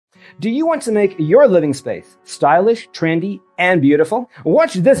Do you want to make your living space stylish, trendy, and beautiful?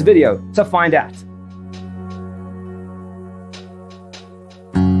 Watch this video to find out.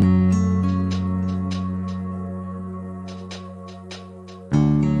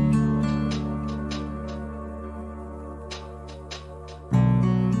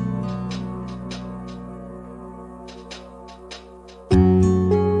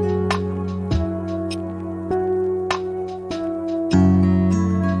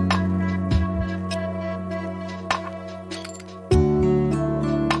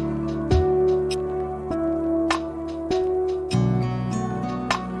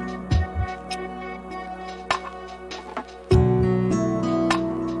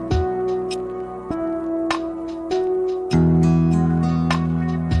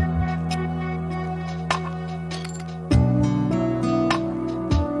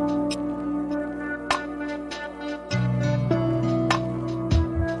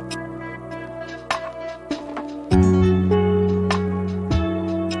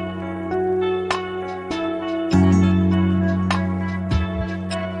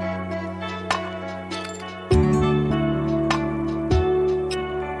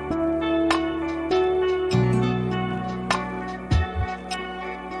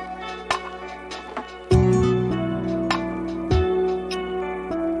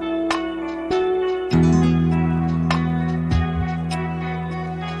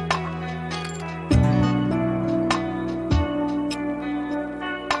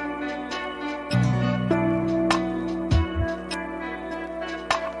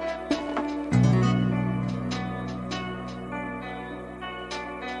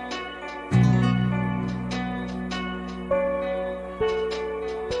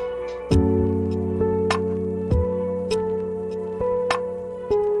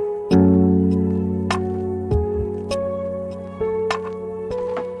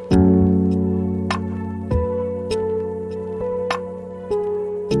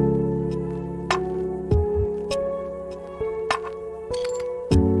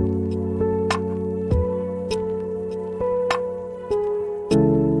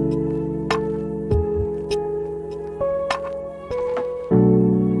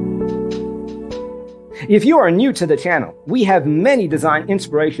 If you are new to the channel, we have many design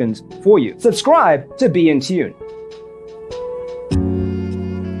inspirations for you. Subscribe to be in tune.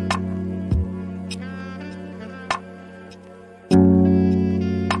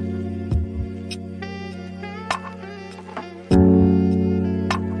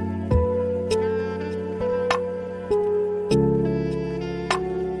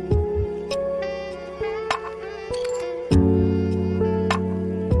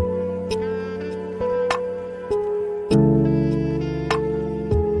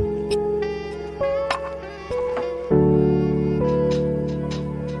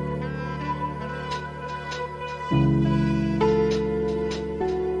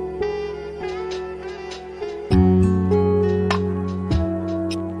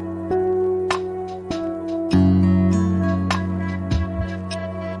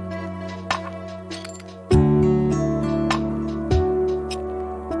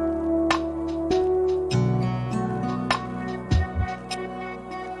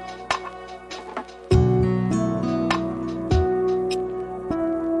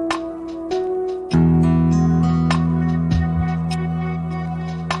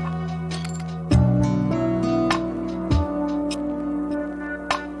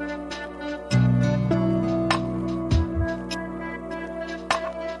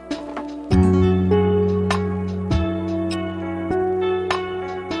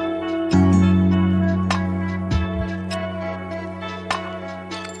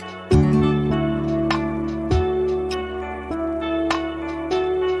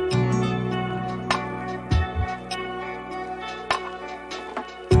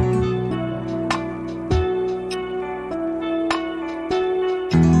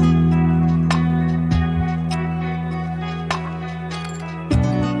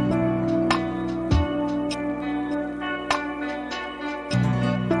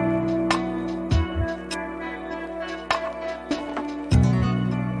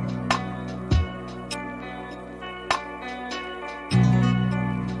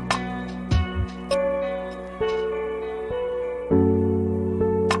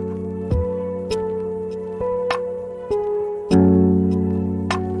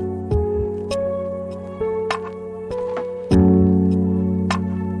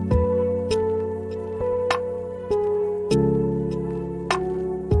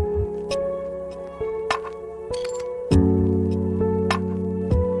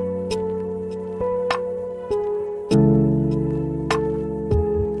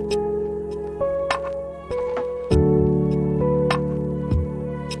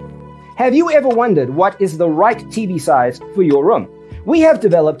 Have you ever wondered what is the right TV size for your room? We have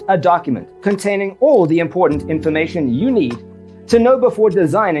developed a document containing all the important information you need to know before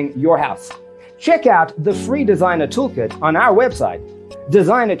designing your house. Check out the free designer toolkit on our website,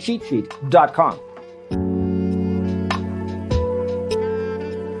 designercheatsheet.com.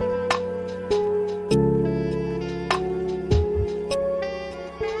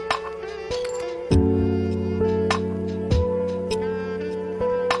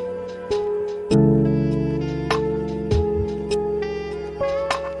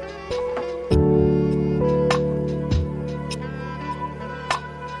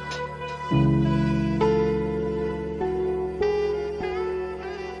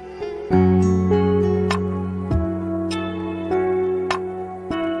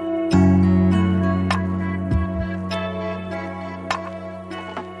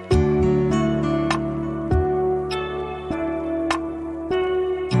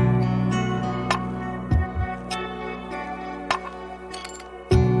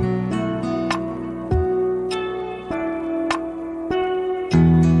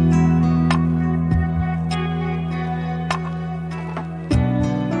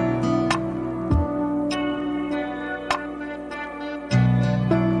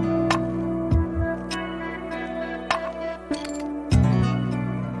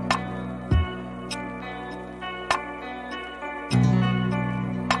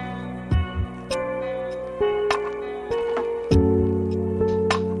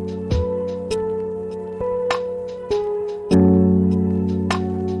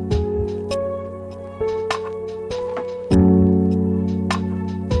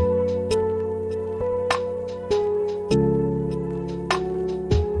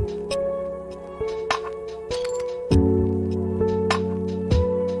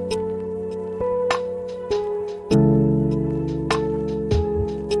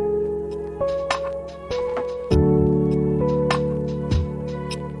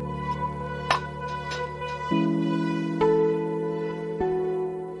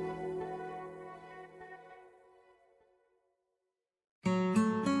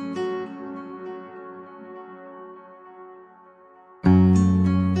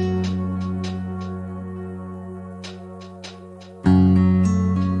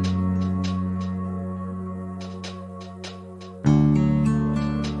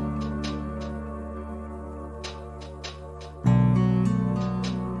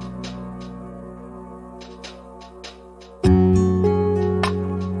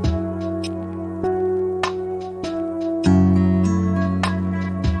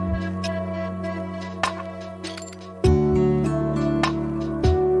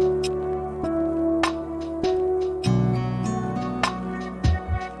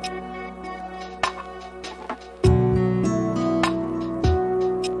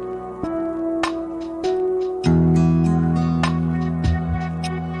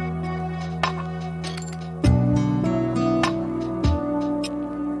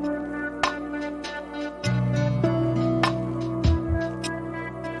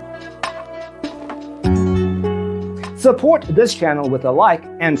 Support this channel with a like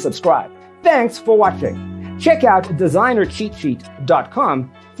and subscribe. Thanks for watching. Check out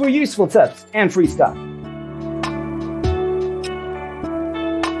designercheatsheet.com for useful tips and free stuff.